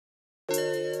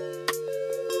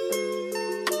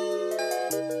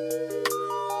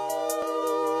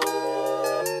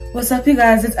What's up, you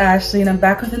guys? It's Ashley and I'm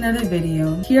back with another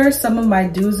video. Here are some of my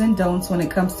do's and don'ts when it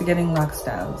comes to getting lock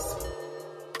styles.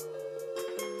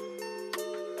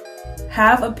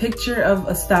 Have a picture of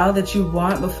a style that you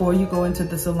want before you go into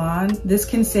the salon. This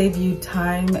can save you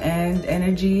time and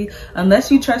energy.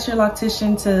 Unless you trust your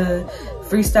loctician to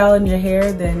freestyle in your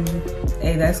hair, then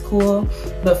hey, that's cool.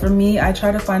 But for me, I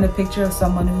try to find a picture of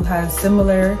someone who has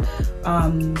similar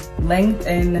length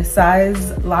and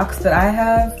size locks that I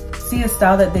have, see a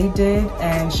style that they did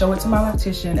and show it to my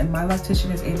loctician, and my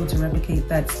loctician is able to replicate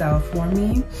that style for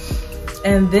me.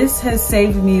 And this has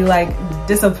saved me like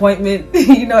disappointment.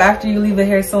 You know, after you leave a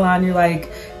hair salon, you're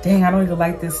like, dang, I don't even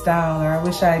like this style, or I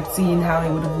wish I'd seen how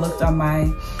it would have looked on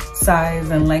my size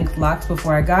and length locks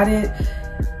before I got it.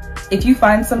 If you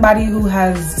find somebody who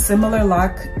has similar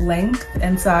lock length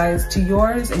and size to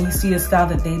yours and you see a style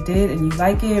that they did and you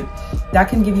like it, that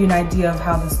can give you an idea of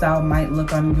how the style might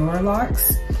look on your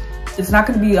locks. It's not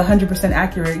going to be 100%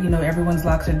 accurate, you know, everyone's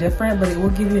locks are different, but it will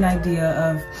give you an idea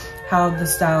of how the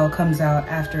style comes out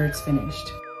after it's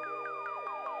finished.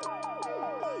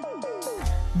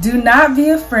 Do not be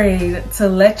afraid to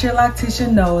let your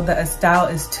loctician know that a style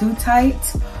is too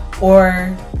tight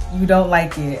or you don't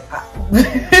like it.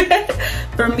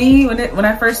 For me, when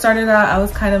I first started out, I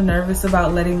was kind of nervous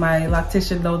about letting my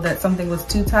loctician know that something was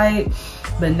too tight.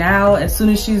 But now, as soon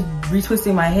as she's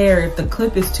retwisting my hair, if the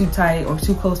clip is too tight or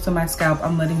too close to my scalp,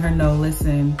 I'm letting her know,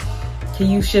 listen, can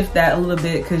you shift that a little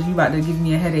bit because you about to give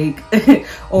me a headache?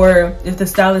 Or if the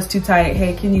style is too tight,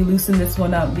 hey, can you loosen this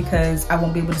one up because I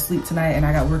won't be able to sleep tonight and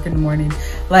I got work in the morning.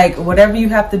 Like, whatever you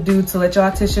have to do to let your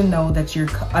loctician know that you're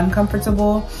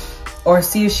uncomfortable, or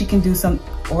see if she can do some,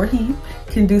 or he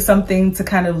can do something to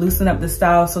kind of loosen up the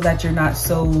style so that you're not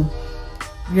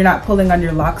pulling on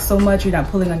your locks so much, you're not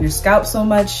pulling on your scalp so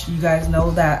much. You guys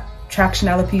know that traction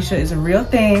alopecia is a real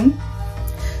thing.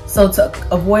 So to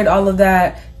avoid all of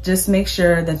that, just make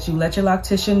sure that you let your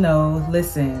loctician know,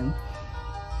 listen,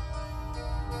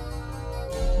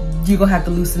 you're gonna have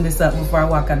to loosen this up before I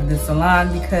walk out of this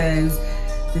salon because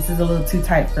this is a little too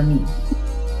tight for me.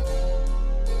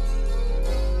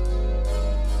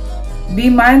 Be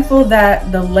mindful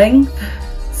that the length,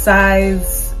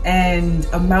 size, and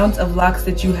amount of locks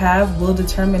that you have will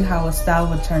determine how a style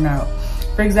would turn out.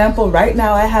 For example, right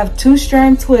now I have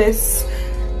 2-strand twists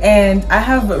and I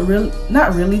have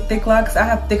not really thick locks. I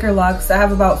have thicker locks. I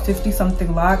have about 50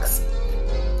 something locks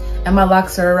and my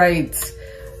locks are right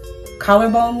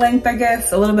collarbone length, I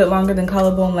guess, a little bit longer than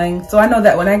collarbone length. So I know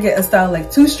that when I get a style like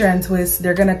 2-strand twists,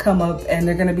 they're gonna come up and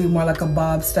they're gonna be more like a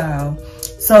bob style.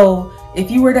 So if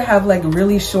you were to have like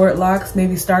really short locks,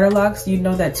 maybe starter locks, you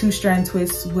know that 2-strand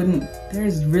twists wouldn't,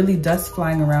 there's really dust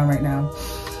flying around right now.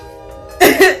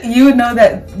 You would know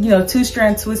that, you know,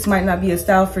 2-strand twists might not be a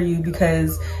style for you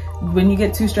because when you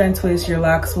get 2-strand twists, your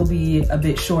locks will be a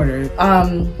bit shorter.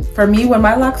 For me, when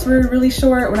my locks were really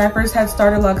short, when I first had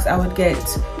starter locks, I would get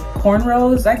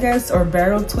cornrows, I guess, or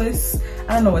barrel twists.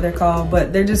 I don't know what they're called,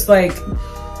 but they're just like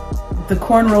the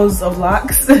cornrows of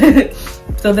locks.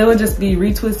 So they would just be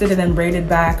retwisted and then braided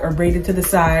back or braided to the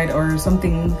side or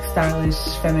something stylish,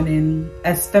 feminine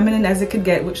as it could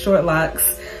get with short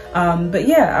locks. But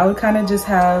yeah, I would kind of just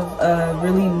have a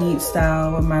really neat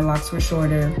style when my locks were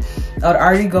shorter. I would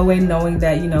already go in knowing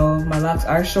that, you know, my locks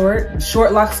are short.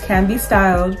 Short locks can be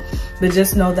styled, but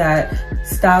just know that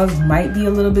styles might be a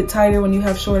little bit tighter when you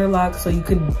have shorter locks. So you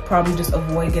could probably just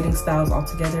avoid getting styles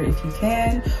altogether if you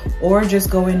can, or just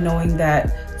go in knowing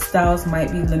that styles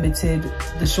might be limited.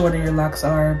 The shorter your locks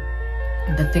are,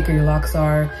 the thicker your locks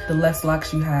are, the less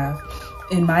locks you have.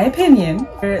 In my opinion,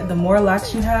 the more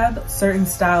locks you have, certain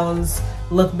styles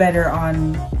look better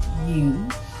on you.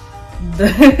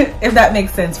 If that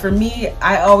makes sense. For me,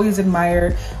 I always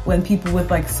admire when people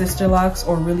with like sister locks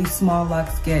or really small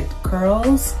locks get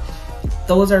curls.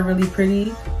 Those are really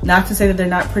pretty. Not to say that they're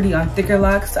not pretty on thicker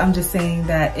locks. I'm just saying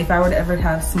that if I were to ever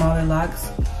have smaller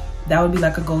locks, that would be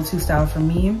like a go-to style for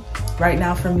me. Right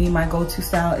now for me, my go-to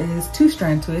style is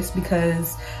 2-strand twist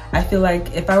because I feel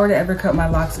like if I were to ever cut my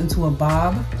locks into a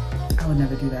bob, I would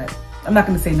never do that. I'm not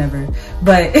gonna say never,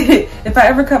 but if I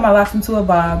ever cut my locks into a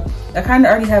bob, I kind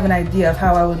of already have an idea of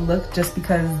how I would look just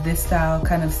because this style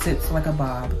kind of sits like a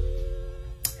bob.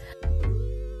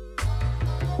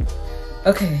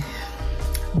 Okay,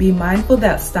 be mindful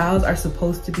that styles are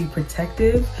supposed to be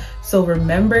protective. So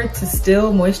remember to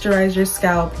still moisturize your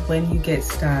scalp when you get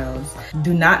styles.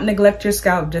 Do not neglect your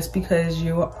scalp just because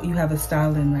you have a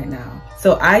style in right now.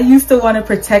 So I used to want to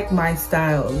protect my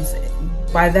styles.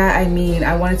 By that I mean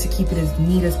I wanted to keep it as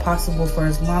neat as possible for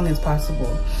as long as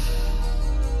possible.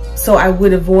 So I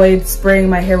would avoid spraying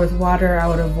my hair with water. I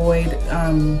would avoid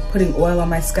putting oil on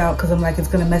my scalp because I'm like, it's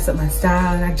gonna mess up my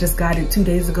style and I just got it 2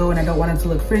 days ago and I don't want it to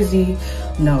look frizzy.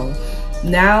 No.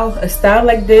 Now, a style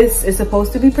like this is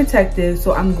supposed to be protective,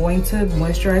 so I'm going to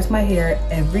moisturize my hair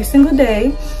every single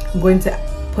day. I'm going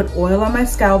to put oil on my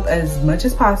scalp as much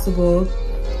as possible.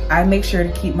 I make sure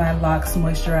to keep my locks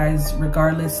moisturized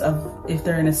regardless of if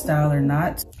they're in a style or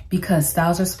not, because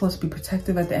styles are supposed to be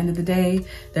protective at the end of the day.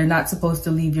 They're not supposed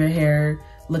to leave your hair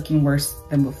looking worse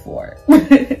than before.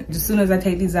 As soon as I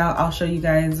take these out, I'll show you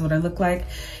guys what I look like.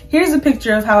 Here's a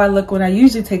picture of how I look when I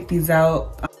usually take these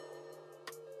out.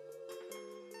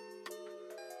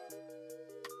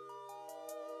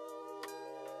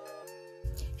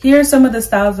 Here are some of the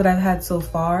styles that I've had so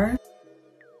far.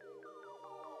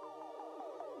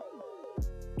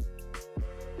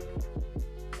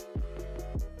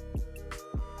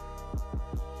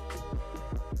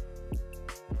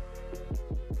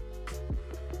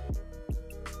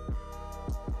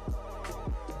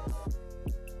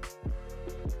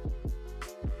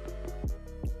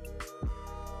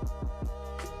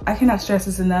 I cannot stress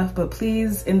this enough, but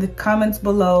please, in the comments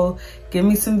below, give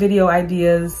me some video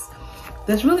ideas.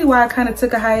 That's really why I kind of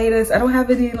took a hiatus. I don't have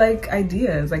any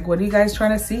ideas. What are you guys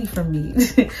trying to see from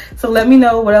me? So let me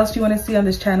know what else you want to see on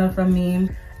this channel from me.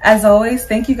 As always,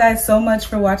 thank you guys so much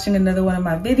for watching another one of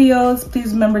my videos.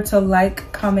 Please remember to like,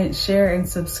 comment, share, and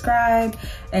subscribe.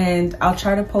 And I'll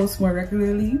try to post more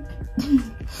regularly.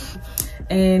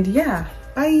 And yeah,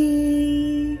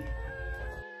 bye.